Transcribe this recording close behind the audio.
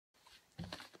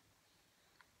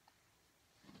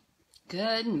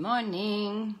Good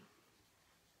morning.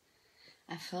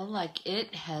 I feel like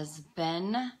it has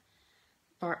been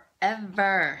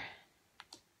forever.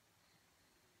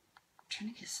 I'm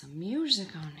trying to get some music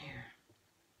on here.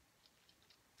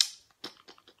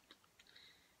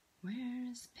 Where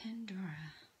is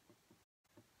Pandora?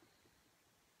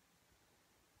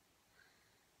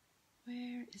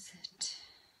 Where is it?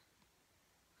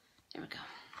 There we go.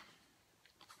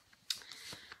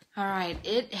 All right,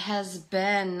 it has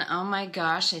been, oh my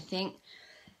gosh, I think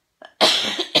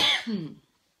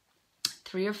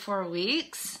 3 or 4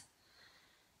 weeks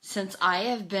since I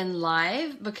have been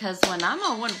live, because when I'm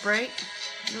on winter break,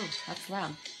 ooh, that's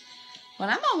loud. When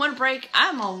I'm on winter break,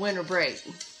 I'm on winter break.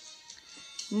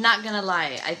 Not gonna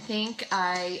lie, I think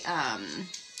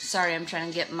sorry, I'm trying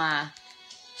to get my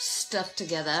stuff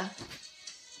together.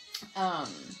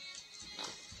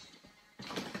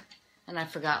 And I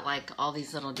forgot like all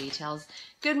these little details.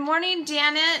 Good morning,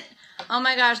 Janet. Oh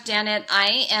my gosh, Janet,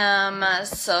 I am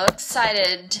so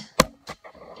excited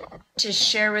to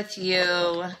share with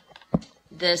you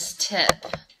this tip.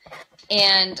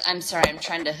 And I'm sorry, I'm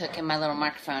trying to hook in my little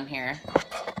microphone here.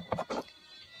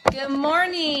 Good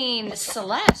morning,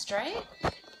 Celeste, right?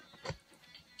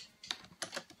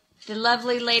 The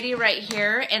lovely lady right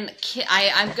here. And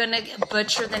I'm going to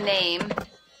butcher the name.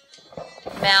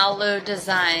 Malu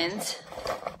Designs.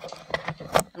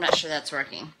 I'm not sure that's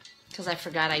working because I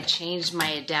forgot I changed my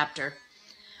adapter.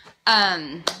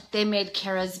 They made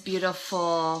Kara's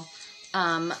beautiful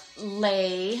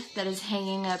lei that is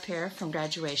hanging up here from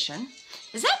graduation.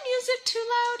 Is that music too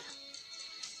loud?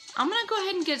 I'm going to go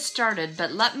ahead and get started,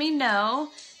 but let me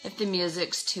know if the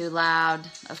music's too loud.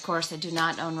 Of course, I do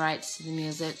not own rights to the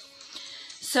music.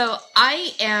 So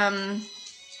I am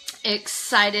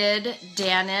excited,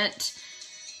 Janet,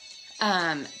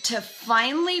 to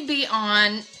finally be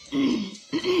on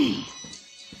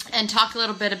and talk a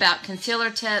little bit about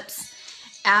concealer tips.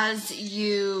 As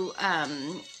you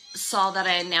saw that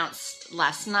I announced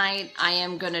last night, I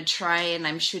am going to try, and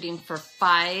I'm shooting for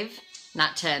 5,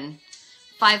 not 10,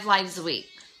 5 lives a week.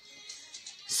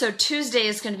 So Tuesday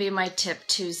is going to be my tip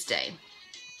Tuesday.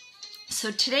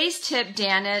 So today's tip,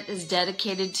 Janet, is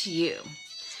dedicated to you.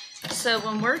 So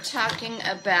when we're talking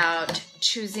about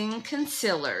choosing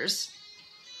concealers,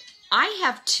 I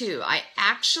have 2. I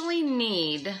actually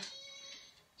need,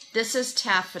 this is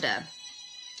taffeta.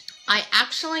 I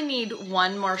actually need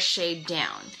 1 more shade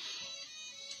down.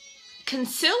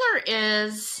 Concealer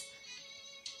is,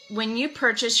 when you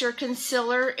purchase your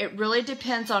concealer, it really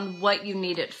depends on what you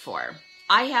need it for.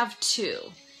 I have 2.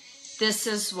 This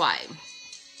is why.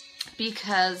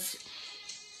 Because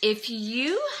if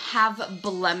you have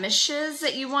blemishes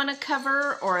that you want to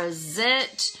cover, or a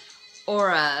zit, or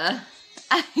a,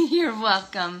 you're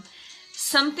welcome,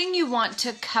 something you want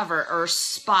to cover, or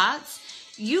spots,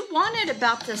 you want it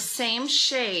about the same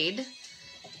shade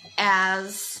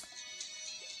as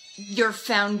your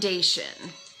foundation.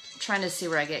 I'm trying to see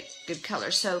where I get good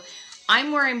color. So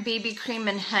I'm wearing BB Cream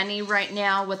and Honey right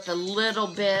now with a little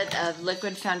bit of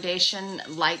liquid foundation,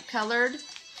 light colored.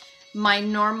 My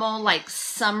normal, like,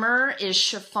 summer is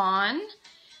chiffon.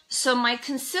 So my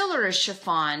concealer is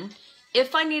chiffon.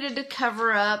 If I needed to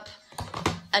cover up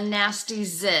a nasty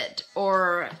zit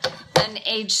or an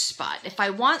age spot, if I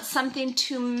want something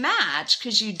to match,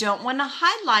 because you don't want to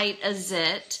highlight a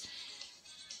zit,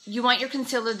 you want your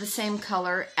concealer the same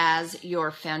color as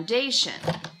your foundation.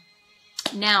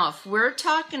 Now, if we're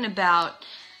talking about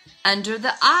under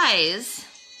the eyes,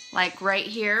 like right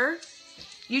here,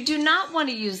 you do not want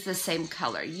to use the same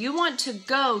color. You want to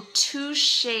go 2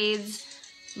 shades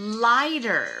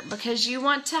lighter because you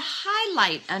want to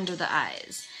highlight under the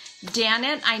eyes.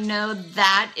 Janet, I know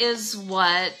that is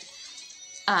what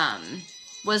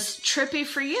was trippy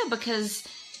for you, because,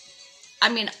 I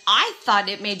mean, I thought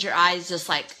it made your eyes just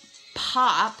like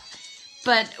pop,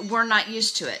 but we're not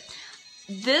used to it.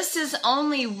 This is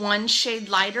only 1 shade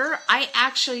lighter. I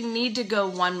actually need to go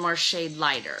 1 more shade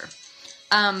lighter.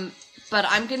 But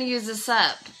I'm going to use this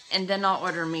up, and then I'll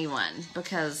order me one,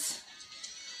 because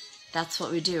that's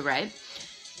what we do, right?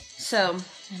 So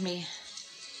let me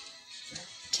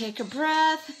take a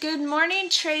breath. Good morning,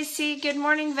 Tracy. Good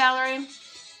morning, Valerie.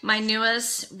 My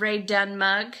newest Rae Dunn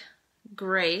mug,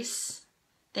 Grace.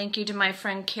 Thank you to my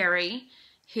friend Carrie,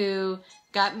 who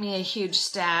got me a huge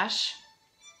stash.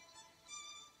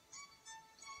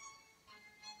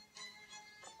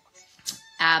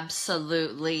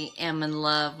 Absolutely am in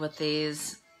love with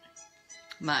these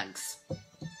mugs.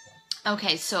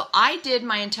 Okay, so I did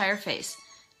my entire face.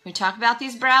 Can we talk about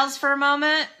these brows for a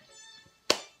moment?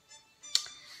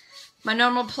 My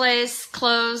normal place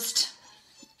closed,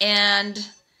 and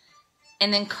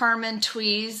and then Carmen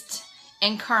tweezed,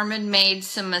 and Carmen made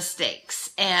some mistakes.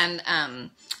 And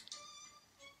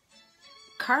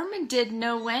Carmen did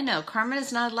no bueno. Carmen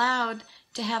is not allowed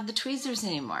to have the tweezers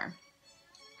anymore.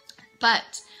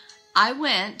 But I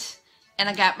went and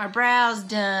I got my brows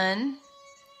done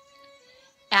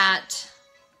at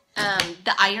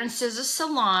the Iron Scissors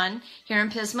Salon here in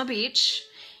Pismo Beach.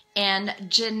 And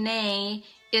Janae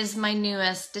is my new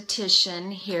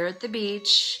esthetician here at the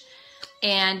beach.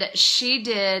 And she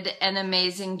did an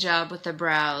amazing job with the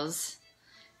brows.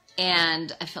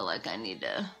 And I feel like I need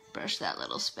to brush that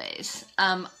little space.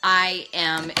 I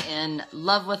am in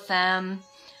love with them.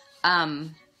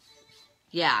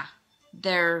 Yeah,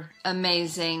 they're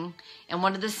amazing. And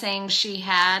one of the sayings she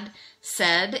had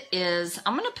said is,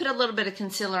 I'm going to put a little bit of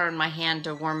concealer on my hand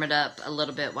to warm it up a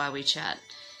little bit while we chat,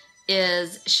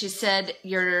 is she said,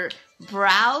 your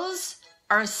brows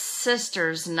are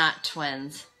sisters, not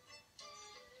twins.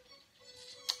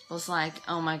 I was like,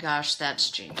 oh my gosh, that's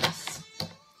genius.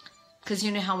 Because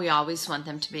you know how we always want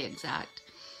them to be exact.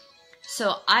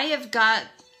 So I have got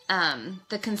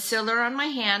the concealer on my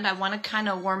hand. I want to kind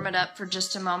of warm it up for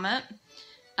just a moment.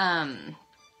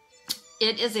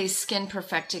 It is a skin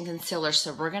perfecting concealer,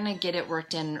 so we're going to get it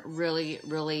worked in really,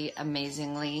 really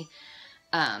amazingly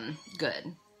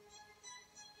good.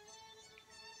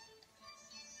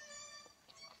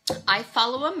 I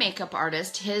follow a makeup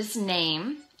artist. His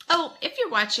name, oh, if you're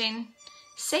watching,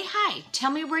 say hi.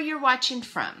 Tell me where you're watching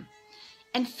from.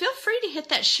 And feel free to hit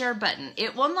that share button.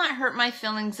 It will not hurt my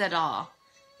feelings at all.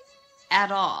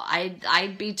 At all.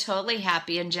 I'd be totally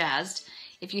happy and jazzed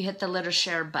if you hit the little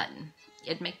share button.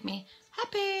 It'd make me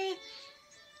happy.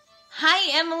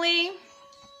 Hi, Emily.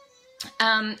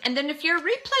 And then if you're a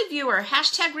replay viewer,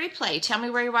 hashtag replay. Tell me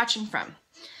where you're watching from.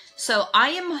 So I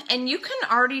am, and you can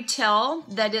already tell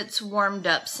that it's warmed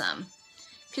up some,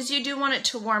 because you do want it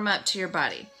to warm up to your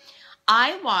body.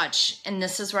 I watch, and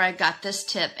this is where I got this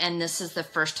tip, and this is the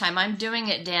first time I'm doing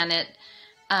it, Dan.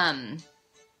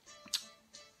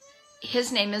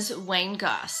 His name is Wayne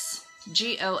Goss,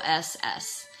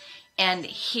 Goss, and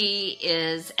he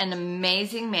is an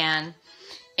amazing man,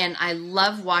 and I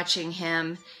love watching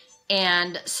him.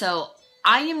 And so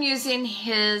I am using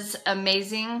his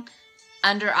amazing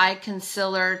under eye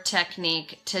concealer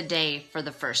technique today for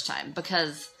the first time,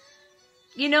 because,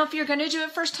 you know, if you're going to do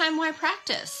it first time, why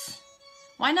practice?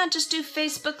 Why not just do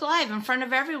Facebook Live in front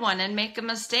of everyone and make a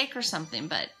mistake or something?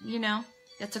 But, you know,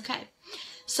 it's okay.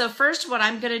 So first, what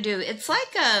I'm going to do, it's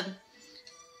like a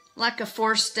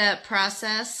 4-step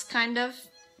process, kind of.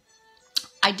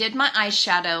 I did my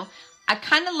eyeshadow. I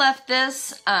kind of left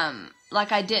this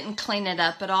like I didn't clean it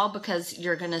up at all, because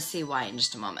you're going to see why in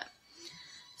just a moment.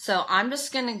 So I'm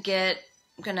just going to get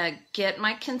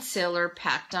my concealer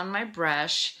packed on my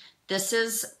brush. This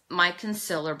is my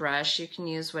concealer brush. You can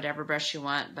use whatever brush you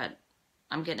want, but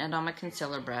I'm getting it on my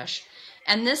concealer brush.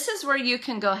 And this is where you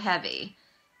can go heavy.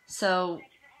 So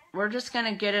we're just going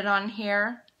to get it on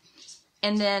here.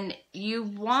 And then you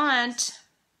want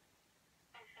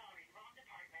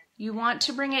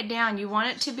to bring it down. You want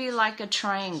it to be like a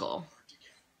triangle.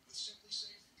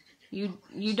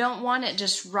 You don't want it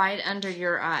just right under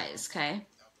your eyes, okay?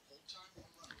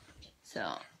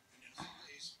 So,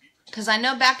 because I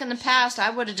know back in the past, I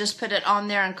would have just put it on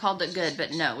there and called it good,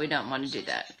 but no, we don't want to do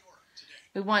that.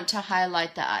 We want to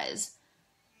highlight the eyes.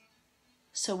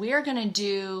 So we are going to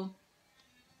do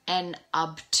an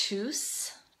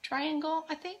obtuse triangle,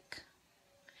 I think,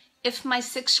 if my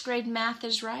 6th grade math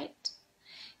is right.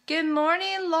 Good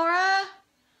morning, Laura.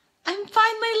 I'm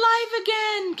finally live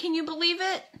again. Can you believe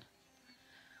it?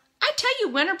 I tell you,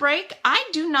 winter break, I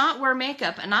do not wear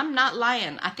makeup, and I'm not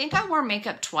lying. I think I wore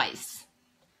makeup twice.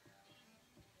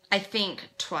 I think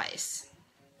twice.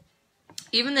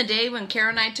 Even the day when Kara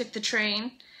and I took the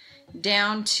train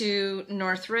down to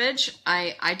Northridge,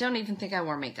 I don't even think I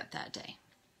wore makeup that day.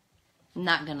 I'm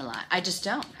not gonna lie. I just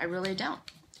don't. I really don't.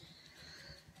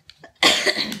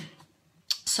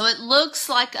 So it looks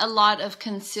like a lot of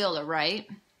concealer, right?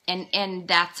 And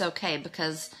that's okay,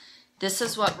 because this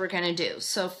is what we're going to do.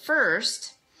 So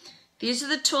first, these are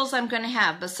the tools I'm going to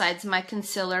have besides my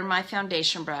concealer and my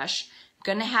foundation brush. I'm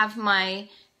going to have my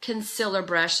concealer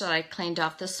brush that I cleaned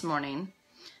off this morning.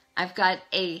 I've got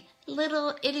a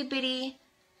little itty bitty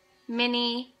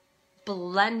mini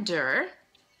blender,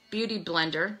 beauty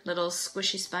blender, little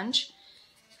squishy sponge,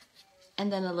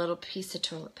 and then a little piece of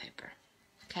toilet paper.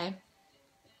 Okay?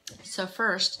 So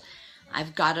first,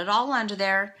 I've got it all under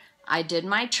there. I did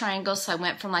my triangle, so I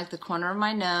went from like the corner of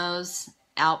my nose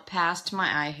out past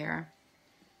my eye hair.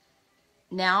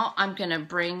 Now I'm going to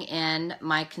bring in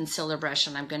my concealer brush,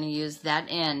 and I'm going to use that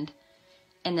end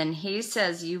And then he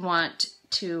says you want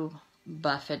to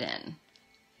buff it in.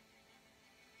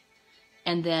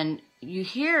 And then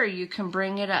you can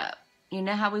bring it up. You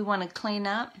know how we want to clean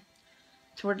up?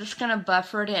 So we're just going to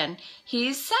buffer it in.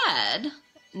 He said,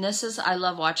 and I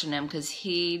love watching him because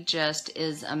he just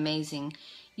is amazing.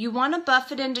 You want to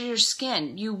buff it into your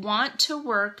skin. You want to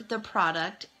work the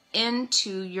product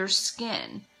into your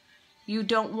skin. You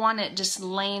don't want it just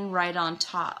laying right on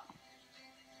top.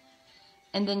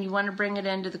 And then you want to bring it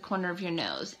into the corner of your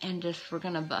nose and we're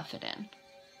going to buff it in.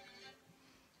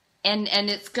 And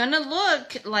it's going to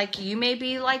look like you may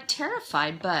be like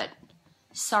terrified, but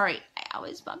sorry, I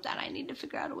always bump that. I need to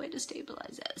figure out a way to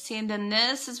stabilize it. See, and then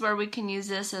this is where we can use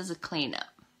this as a cleanup.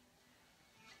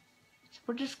 So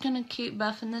we're just going to keep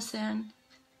buffing this in.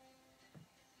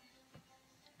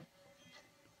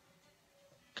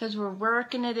 Because we're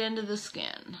working it into the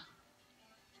skin.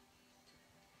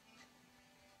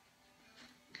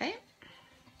 Okay.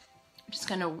 I'm just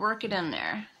going to work it in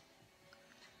there.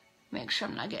 Make sure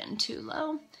I'm not getting too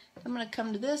low. I'm going to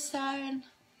come to this side.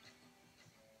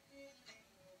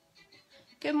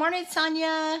 Good morning,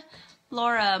 Sonia.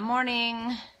 Laura,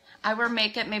 morning. I wear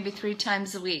makeup maybe 3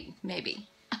 times a week, maybe.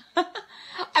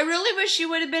 I really wish you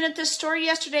would have been at the store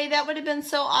yesterday. That would have been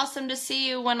so awesome to see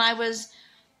you when I was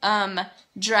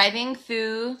driving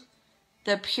through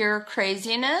the pure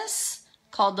craziness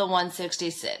called the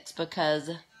 166, because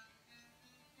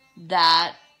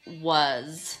that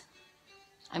was,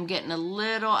 I'm getting a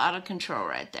little out of control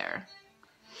right there.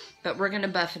 But we're going to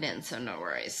buff it in, so no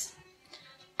worries.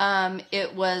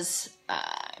 It was,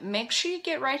 make sure you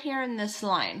get right here in this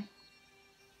line.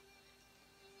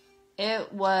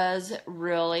 It was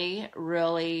really,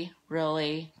 really,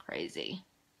 really crazy.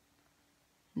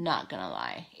 Not gonna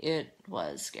lie. It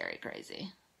was scary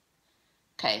crazy.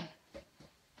 Okay.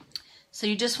 So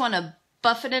you just want to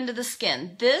buff it into the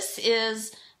skin. This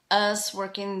is us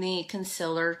working the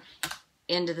concealer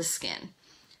into the skin.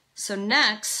 So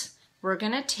next, we're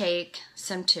going to take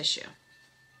some tissue.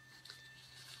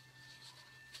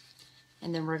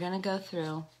 And then we're going to go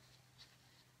through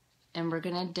and we're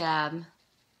going to dab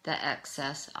the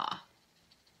excess off.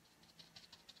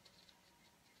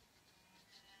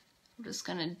 I'm just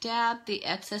going to dab the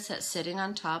excess that's sitting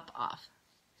on top off.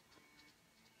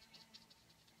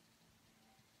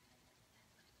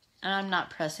 And I'm not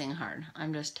pressing hard.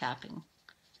 I'm just tapping.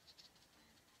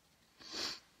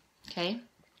 Okay.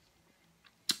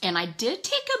 And I did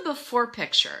take a before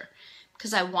picture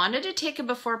because I wanted to take a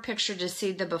before picture to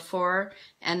see the before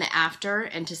and the after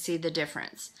and to see the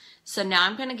difference. So now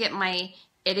I'm going to get my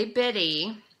itty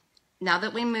bitty. Now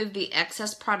that we moved the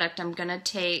excess product, I'm going to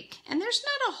take, and there's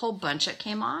not a whole bunch that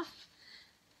came off,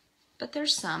 but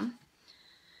there's some.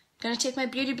 I'm going to take my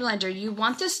beauty blender. You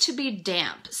want this to be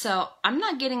damp. So I'm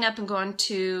not getting up and going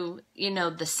to,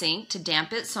 the sink to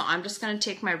damp it. So I'm just going to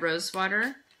take my rose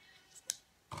water.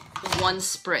 1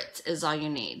 spritz is all you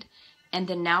need. And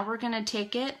then now we're going to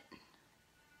take it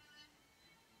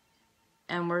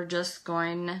and we're just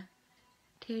going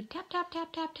to tap, tap,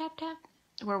 tap, tap, tap, tap.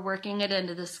 We're working it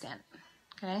into the skin.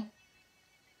 Okay.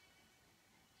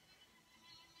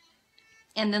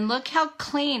 And then look how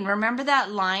clean. Remember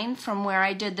that line from where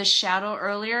I did the shadow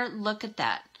earlier? Look at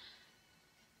that.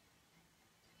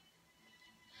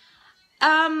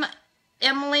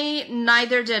 Emily,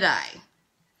 neither did I.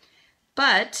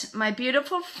 But my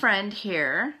beautiful friend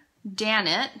here,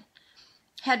 Danet,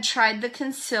 had tried the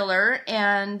concealer,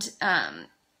 and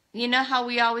you know how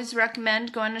we always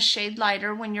recommend going a shade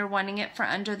lighter when you're wanting it for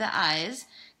under the eyes,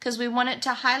 because we want it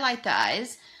to highlight the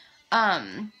eyes.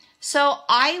 So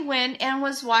I went and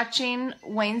was watching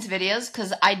Wayne's videos,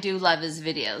 because I do love his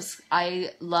videos.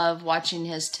 I love watching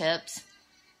his tips.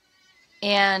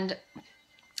 And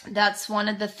that's one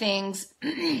of the things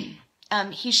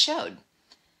he showed.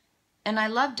 And I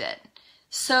loved it.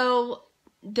 So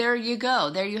there you go.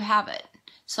 There you have it.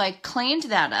 So I cleaned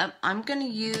that up. I'm going to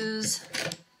use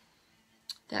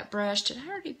that brush. Did I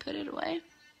already put it away?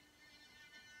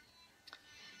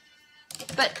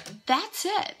 But that's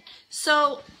it.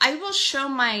 So I will show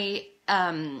my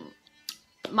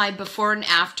my before and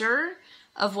after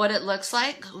of what it looks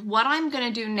like. What I'm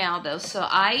going to do now, though, so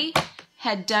I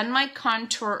had done my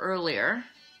contour earlier.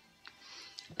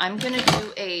 I'm going to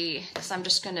do because I'm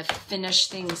just going to finish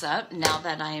things up now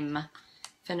that I'm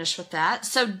finished with that.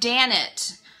 So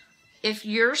Danet, if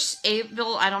you're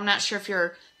able, I'm not sure if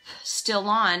you're still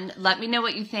on, let me know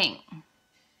what you think. I'm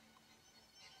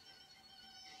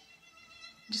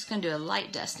just going to do a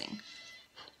light dusting.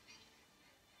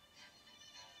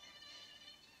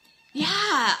 Yeah,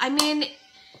 I mean,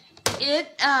 it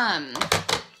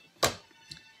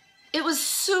was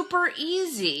super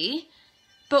easy.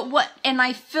 and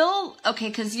I feel, okay,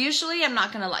 because usually I'm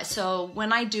not going to lie. So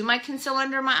when I do my concealer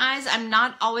under my eyes, I'm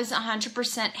not always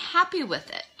 100% happy with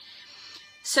it.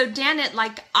 So Janet,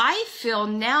 like I feel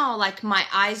now like my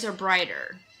eyes are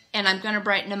brighter, and I'm going to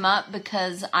brighten them up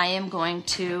because I am going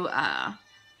to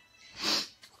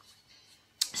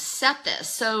set this.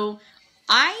 So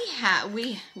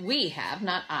we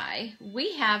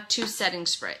have two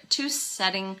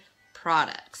setting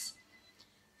products.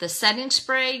 The setting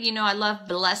spray, you know, I love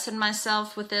blessing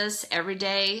myself with this every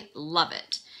day. Love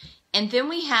it. And then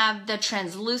we have the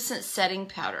translucent setting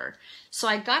powder. So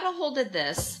I got a hold of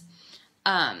this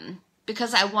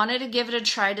because I wanted to give it a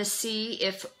try to see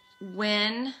if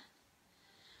when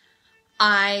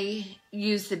I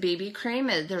use the BB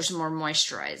cream, there's more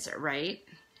moisturizer, right?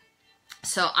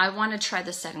 So I want to try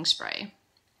the setting spray.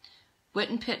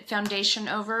 Wouldn't put foundation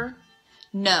over?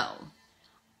 No.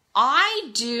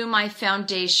 I do my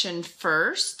foundation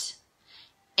first,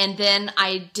 and then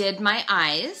I did my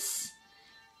eyes,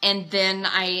 and then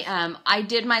I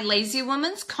did my Lazy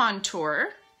Woman's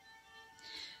contour.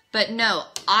 But no,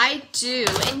 I do,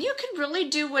 and you can really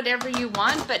do whatever you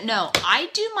want, but no, I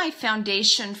do my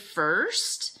foundation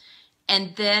first,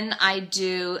 and then I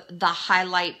do the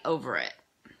highlight over it.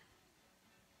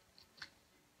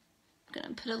 I'm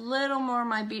going to put a little more of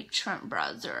my Beachfront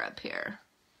bronzer up here.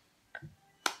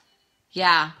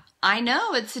 Yeah, I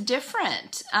know, it's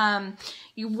different. One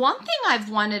thing I've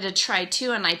wanted to try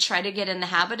too, and I try to get in the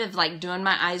habit of like doing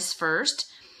my eyes first,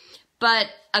 but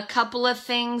a couple of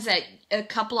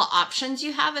options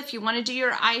you have if you want to do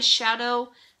your eyeshadow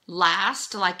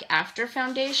last, like after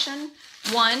foundation.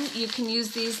 One, you can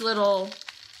use these little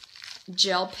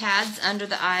gel pads under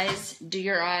the eyes, do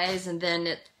your eyes, and then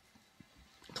it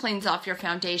cleans off your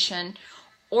foundation.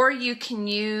 Or you can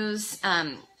use,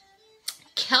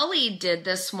 Kelly did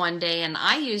this one day and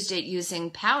I used it using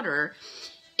powder,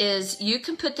 is you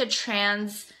can put the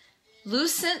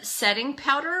translucent setting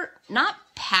powder, not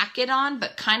pack it on,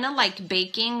 but kind of like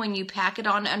baking when you pack it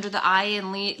on under the eye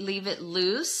and leave it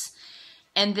loose,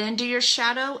 and then do your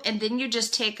shadow, and then you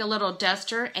just take a little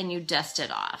duster and you dust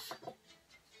it off.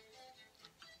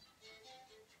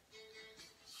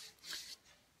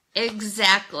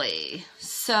 Exactly.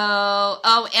 So,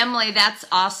 oh, Emily, that's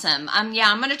awesome. Yeah,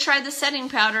 I'm going to try the setting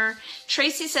powder.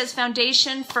 Tracy says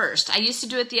foundation first. I used to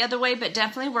do it the other way, but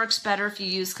definitely works better if you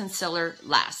use concealer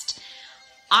last.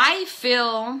 I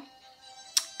feel,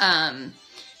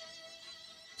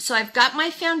 so I've got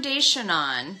my foundation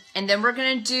on, and then we're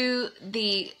going to do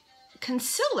the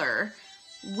concealer.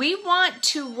 We want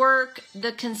to work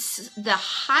the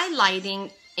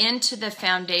highlighting into the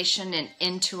foundation and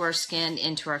into our skin,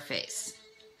 into our face.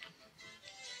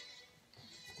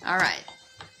 All right.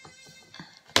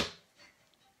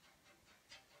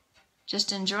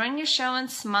 Just enjoying your show and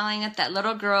smiling at that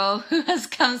little girl who has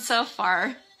come so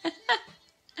far.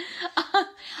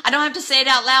 I don't have to say it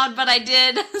out loud, but I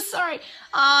did. Sorry.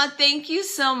 Aw, thank you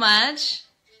so much.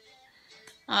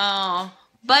 Oh,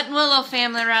 Button Willow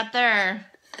family right there.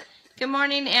 Good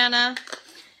morning, Anna.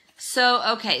 So,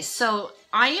 okay, so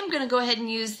I am going to go ahead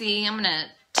and use I'm going to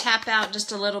tap out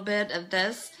just a little bit of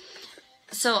this.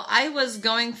 So I was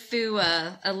going through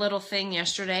a little thing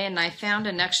yesterday, and I found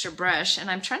an extra brush, and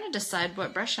I'm trying to decide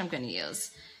what brush I'm going to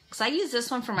use. Because I use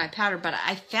this one for my powder, but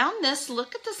I found this.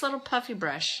 Look at this little puffy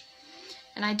brush.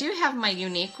 And I do have my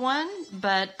unique one,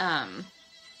 but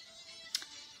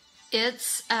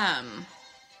it's, I've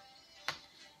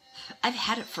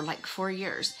had it for like 4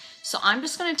 years. So I'm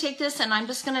just going to take this and I'm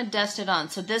just going to dust it on.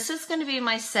 So this is going to be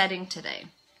my setting today.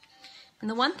 And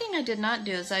the one thing I did not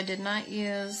do is I did not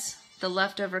use the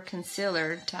leftover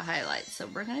concealer to highlight. So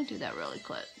we're going to do that really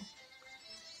quick.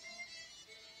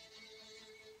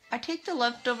 I take the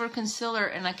leftover concealer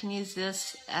and I can use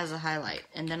this as a highlight,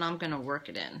 and then I'm going to work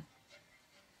it in.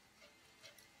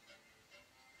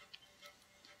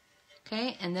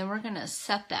 Okay, and then we're going to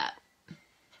set that.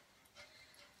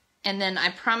 And then I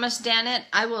promised Janet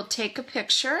I will take a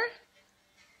picture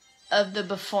of the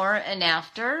before and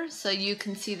after so you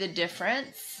can see the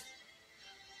difference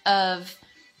of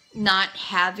not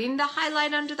having the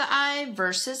highlight under the eye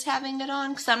versus having it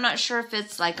on, because I'm not sure if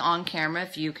it's like on camera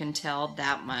if you can tell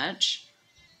that much.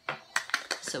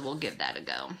 So we'll give that a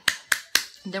go.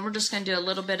 And then we're just going to do a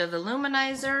little bit of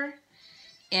illuminizer,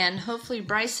 and hopefully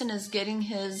Bryson is getting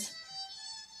his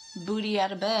booty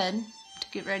out of bed to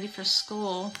get ready for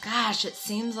school. Gosh, it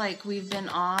seems like we've been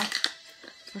off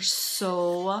for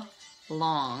so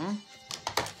long.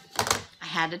 I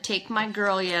had to take my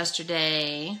girl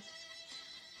yesterday.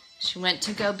 She went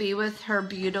to go be with her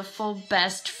beautiful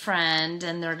best friend,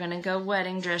 and they're going to go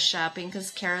wedding dress shopping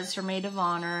because Kara's her maid of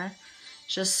honor.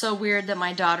 Just so weird that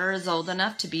my daughter is old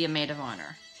enough to be a maid of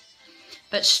honor.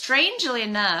 But strangely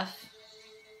enough,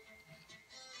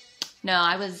 no,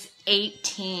 I was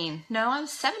 18. No, I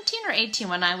was 17 or 18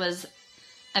 when I was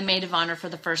a maid of honor for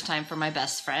the first time for my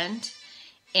best friend.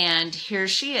 And here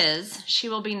she is. She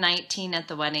will be 19 at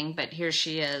the wedding, but here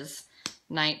she is,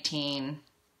 19,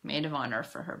 maid of honor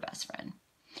for her best friend.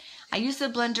 I use the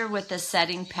blender with the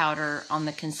setting powder on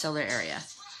the concealer area.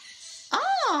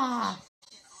 Oh,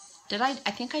 I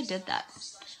think I did that.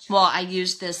 Well, I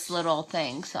used this little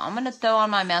thing, so I'm going to throw on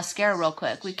my mascara real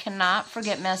quick. We cannot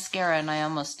forget mascara, and I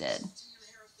almost did.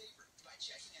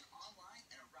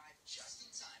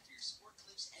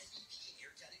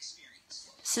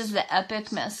 This is the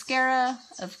Epic Mascara,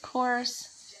 of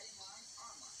course.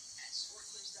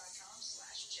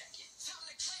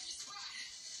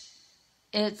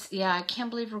 Yeah, I can't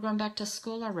believe we're going back to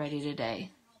school already today.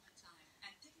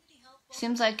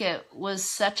 Seems like it was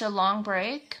such a long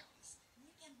break,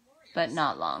 but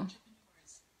not long.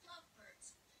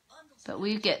 But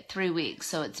we get 3 weeks,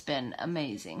 so it's been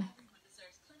amazing.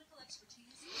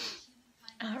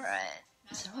 All right,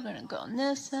 so we're going to go on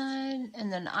this side,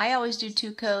 and then I always do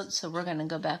 2 coats, so we're going to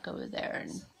go back over there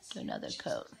and do another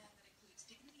coat.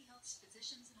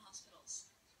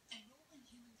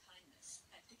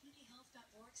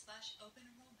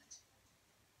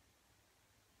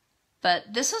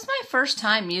 But this was my first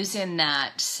time using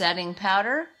that setting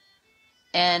powder,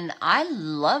 and I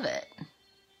love it.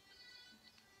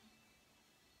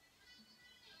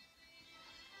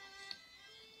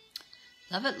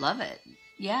 Love it, love it.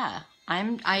 Yeah,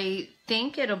 I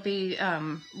think it'll be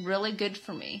really good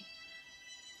for me.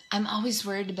 I'm always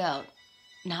worried about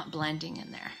not blending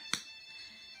in there.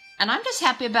 And I'm just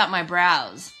happy about my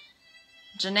brows.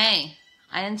 Janae,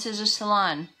 Iron Scissor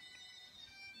Salon.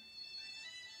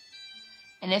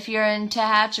 And if you're in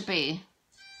Tehachapi,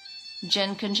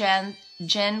 Jen Kachansky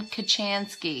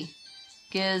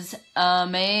gives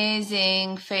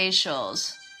amazing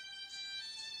facials.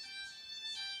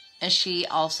 And she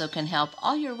also can help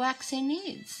all your waxing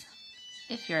needs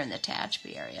if you're in the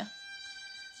Tehachapi area.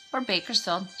 Or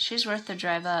Bakersfield. She's worth the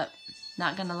drive up.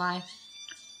 Not gonna lie.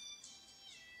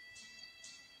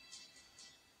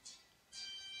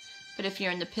 But if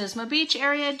you're in the Pismo Beach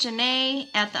area, Janae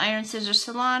at the Iron Scissor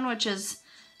Salon, which is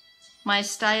my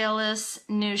stylist's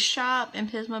new shop in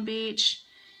Pismo Beach.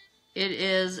 It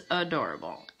is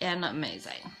adorable and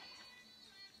amazing.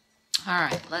 All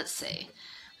right, let's see.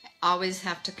 I always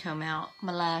have to comb out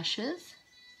my lashes.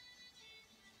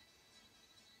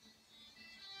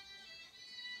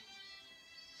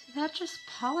 See, that just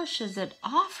polishes it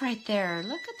off right there.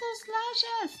 Look at those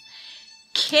lashes.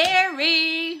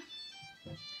 Carrie,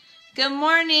 good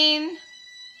morning.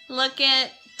 Look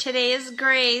at today's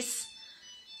Grace.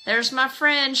 There's my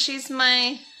friend. She's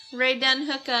my Rae Dunn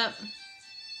hookup.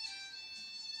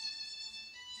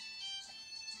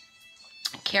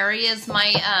 Carrie is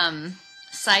my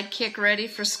sidekick ready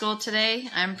for school today.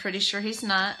 I'm pretty sure he's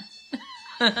not.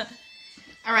 All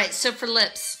right, so for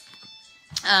lips,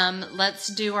 let's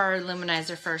do our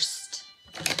luminizer first.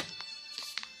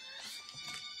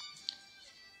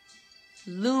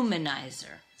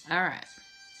 Luminizer. All right.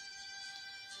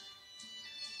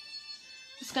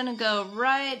 It's going to go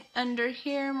right under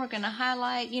here, and we're going to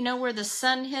highlight. You know where the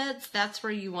sun hits? That's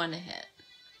where you want to hit.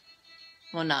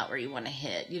 Well, not where you want to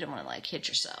hit. You don't want to, like, hit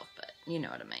yourself, but you know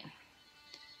what I mean.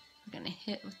 We're going to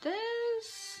hit with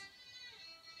this.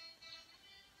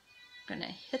 We're going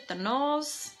to hit the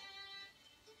nose.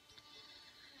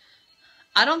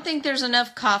 I don't think there's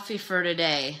enough coffee for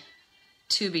today,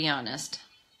 to be honest.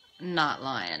 Not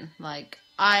lying. Like,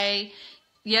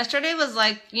 yesterday was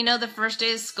like, you know, the first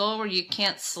day of school where you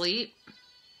can't sleep?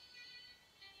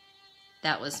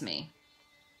 That was me.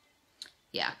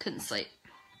 Yeah, couldn't sleep.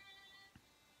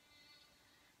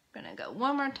 I'm going to go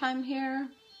one more time here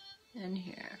and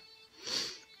here.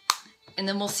 And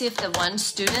then we'll see if the one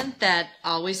student that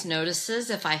always notices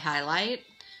if I highlight,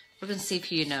 we're going to see if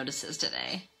he notices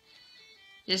today.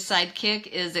 Your sidekick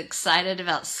is excited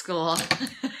about school.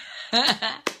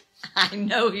 I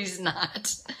know he's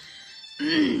not.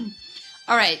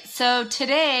 All right, so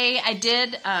today I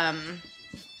did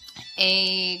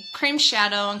a cream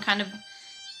shadow and kind of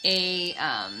a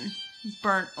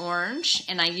burnt orange,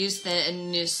 and I used the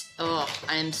new, oh,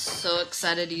 I'm so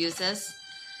excited to use this,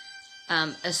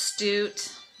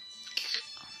 Astute.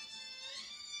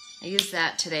 I used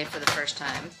that today for the first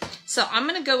time. So I'm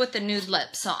going to go with the nude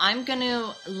lip. So I'm going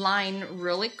to line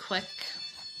really quick.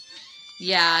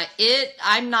 Yeah,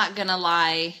 I'm not going to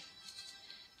lie.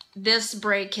 This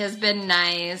break has been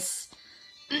nice.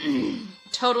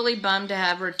 totally bummed to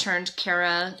have returned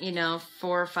Kara, you know,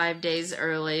 4 or 5 days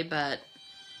early, but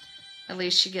at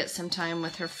least she gets some time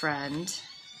with her friend.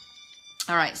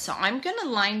 All right, so I'm going to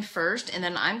line first, and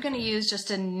then I'm going to use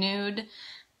just a nude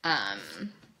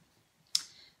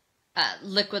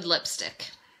liquid lipstick.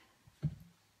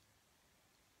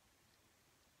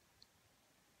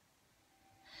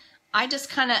 I just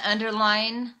kind of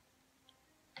underline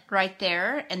right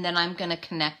there, and then I'm going to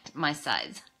connect my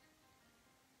sides.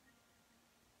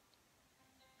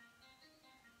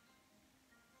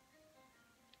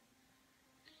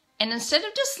 And instead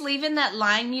of just leaving that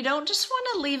line, you don't just want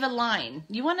to leave a line.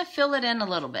 You want to fill it in a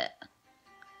little bit.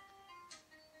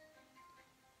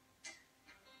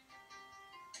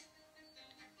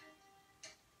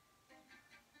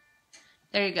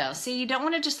 There you go. See, you don't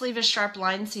want to just leave a sharp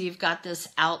line so you've got this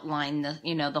outline,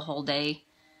 you know, the whole day.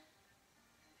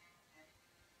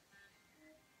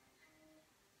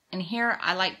 And here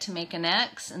I like to make an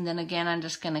X, and then again I'm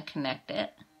just going to connect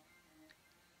it.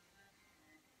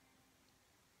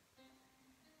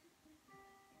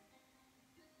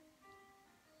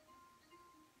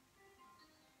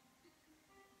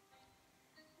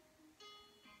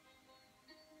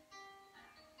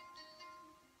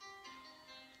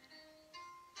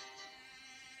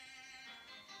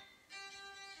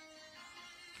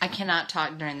 I cannot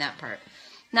talk during that part.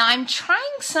 Now I'm trying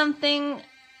something,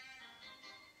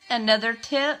 another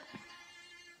tip.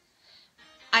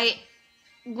 I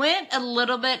went a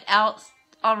little bit out,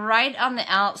 right on the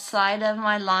outside of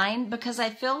my line, because I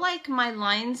feel like my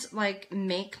lines like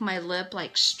make my lip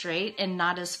like straight and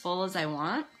not as full as I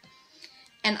want.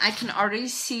 And I can already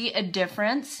see a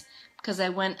difference because I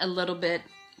went a little bit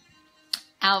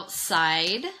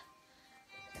outside,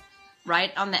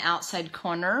 right on the outside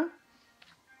corner.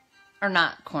 Or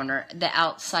not corner, the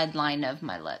outside line of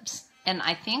my lips. And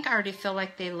I think I already feel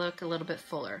like they look a little bit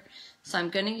fuller. So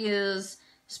I'm going to use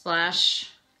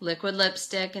Splash liquid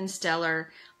lipstick in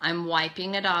Stellar. I'm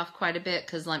wiping it off quite a bit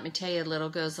because let me tell you, a little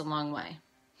goes a long way.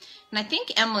 And I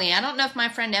think Emily, I don't know if my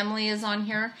friend Emily is on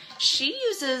here. She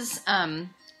uses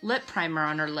lip primer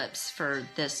on her lips for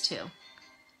this too.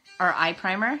 Or eye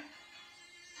primer.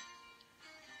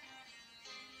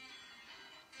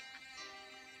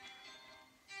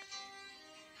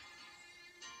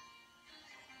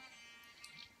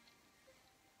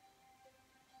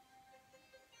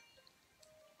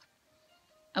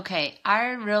 Okay, I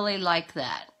really like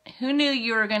that. Who knew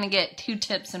you were going to get 2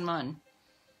 tips in one?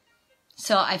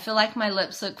 So I feel like my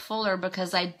lips look fuller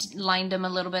because I lined them a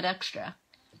little bit extra.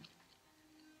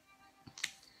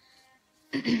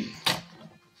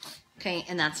 Okay,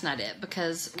 and that's not it,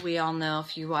 because we all know,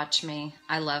 if you watch me,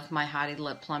 I love my Hottie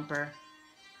Lip Plumper.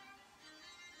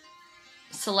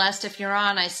 Celeste, if you're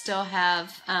on, I still have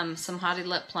some Hottie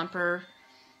Lip Plumper.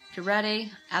 If you're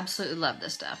ready, absolutely love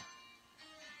this stuff.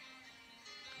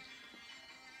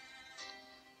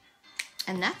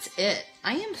 And that's it.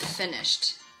 I am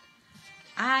finished.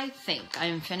 I think I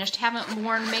am finished. Haven't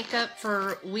worn makeup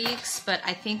for weeks, but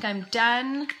I think I'm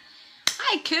done.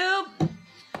 Hi, Coop.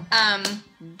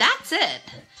 That's it.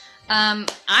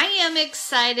 I am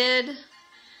excited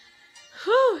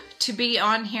to be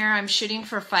on here. I'm shooting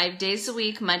for 5 days a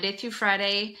week, Monday through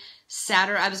Friday.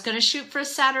 Saturday, I was going to shoot for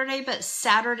Saturday, but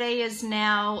Saturday is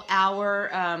now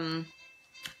our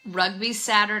rugby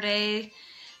Saturday.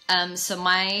 So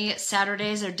my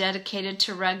Saturdays are dedicated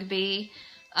to rugby,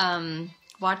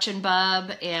 watching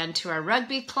Bub, and to our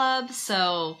rugby club.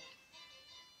 So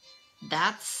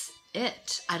that's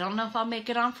it. I don't know if I'll make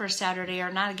it on for Saturday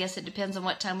or not. I guess it depends on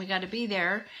what time we got to be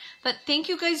there. But thank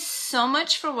you guys so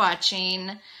much for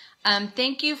watching.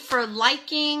 Thank you for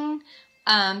liking.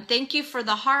 Thank you for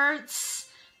the hearts.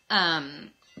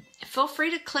 Feel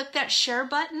free to click that share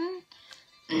button.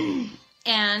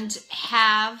 And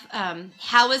have,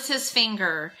 how is his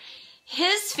finger?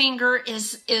 His finger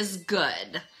is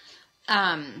good.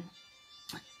 Oh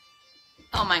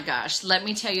my gosh, let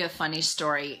me tell you a funny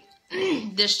story.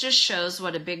 This just shows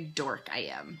what a big dork I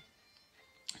am.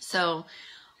 So,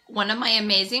 one of my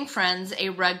amazing friends, a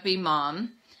rugby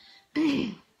mom,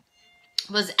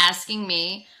 was asking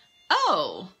me,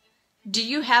 oh, do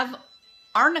you have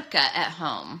Arnica at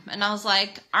home? And I was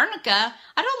like, Arnica?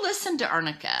 I don't listen to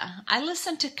Arnica. I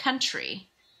listen to country.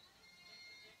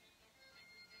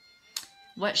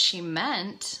 What she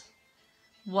meant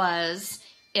was,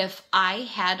 if I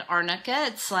had Arnica,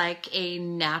 it's like a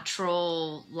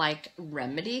natural like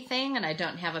remedy thing, and I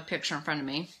don't have a picture in front of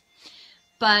me.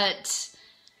 But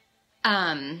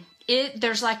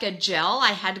there's like a gel.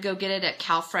 I had to go get it at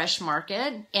CalFresh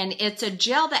Market, and it's a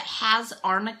gel that has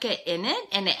Arnica in it,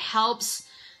 and it helps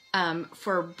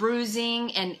for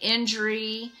bruising and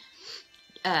injury.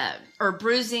 or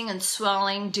bruising and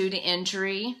swelling due to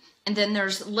injury. And then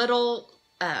there's little,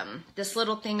 this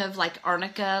little thing of like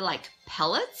arnica, like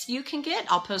pellets you can get.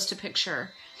 I'll post a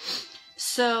picture.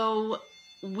 So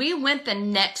we went the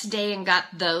next day and got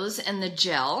those in the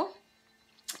gel,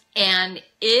 and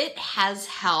it has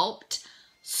helped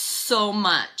so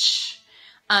much.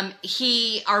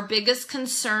 Our biggest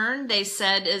concern, they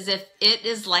said, is if it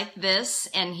is like this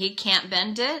and he can't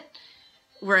bend it,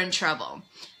 we're in trouble.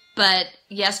 But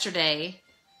yesterday,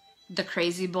 the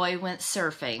crazy boy went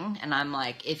surfing, and I'm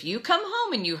like, if you come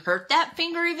home and you hurt that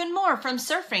finger even more from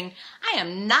surfing, I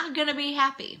am not going to be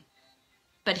happy.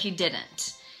 But he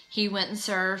didn't. He went and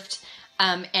surfed,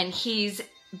 and he's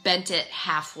bent it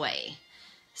halfway.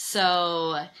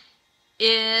 So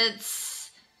it's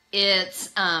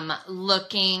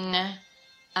looking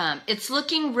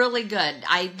really good.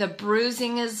 The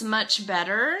bruising is much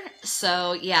better.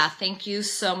 So yeah, thank you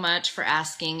so much for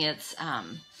asking.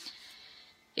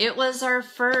 It was our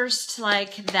first,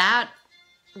 like, that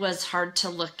was hard to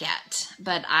look at,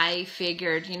 but I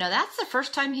figured, that's the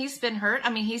first time he's been hurt. I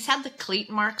mean, he's had the cleat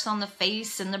marks on the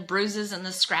face and the bruises and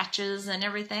the scratches and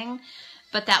everything,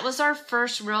 but that was our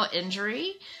first real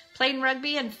injury playing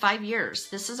rugby in 5 years.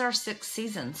 This is our 6th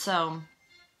season, so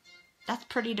that's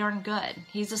pretty darn good.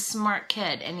 He's a smart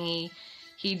kid, and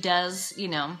he does,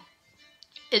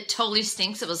 it totally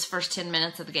stinks. It was the first 10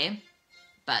 minutes of the game,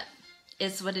 but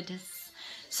it's what it is.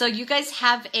 So you guys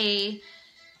have a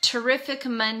terrific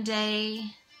Monday,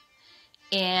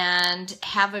 and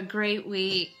have a great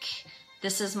week.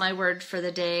 This is my word for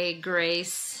the day,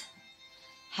 grace.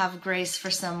 Have grace for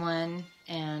someone,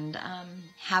 and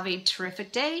have a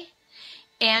terrific day.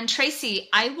 And Tracy,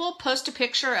 I will post a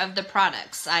picture of the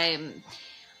products. I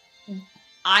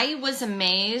was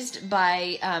amazed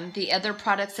by the other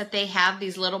products that they have,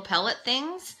 these little pellet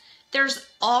things.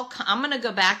 I'm going to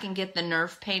go back and get the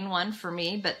nerve pain one for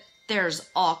me, but there's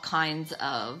all kinds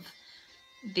of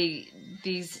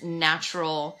these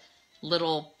natural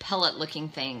little pellet looking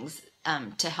things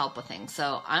to help with things.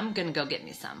 So I'm going to go get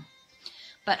me some.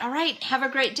 But all right, have a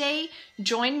great day.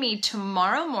 Join me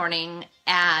tomorrow morning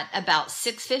at about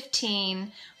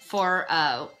 6:15 for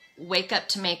Wake Up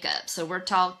to Makeup. So we're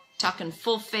talking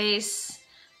full face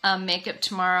makeup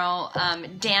tomorrow.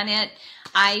 Danette,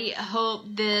 I hope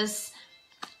this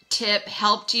tip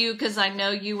helped you, because I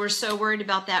know you were so worried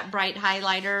about that bright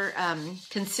highlighter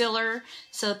concealer.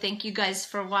 So thank you guys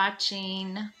for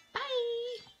watching.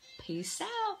 Bye. Peace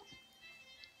out.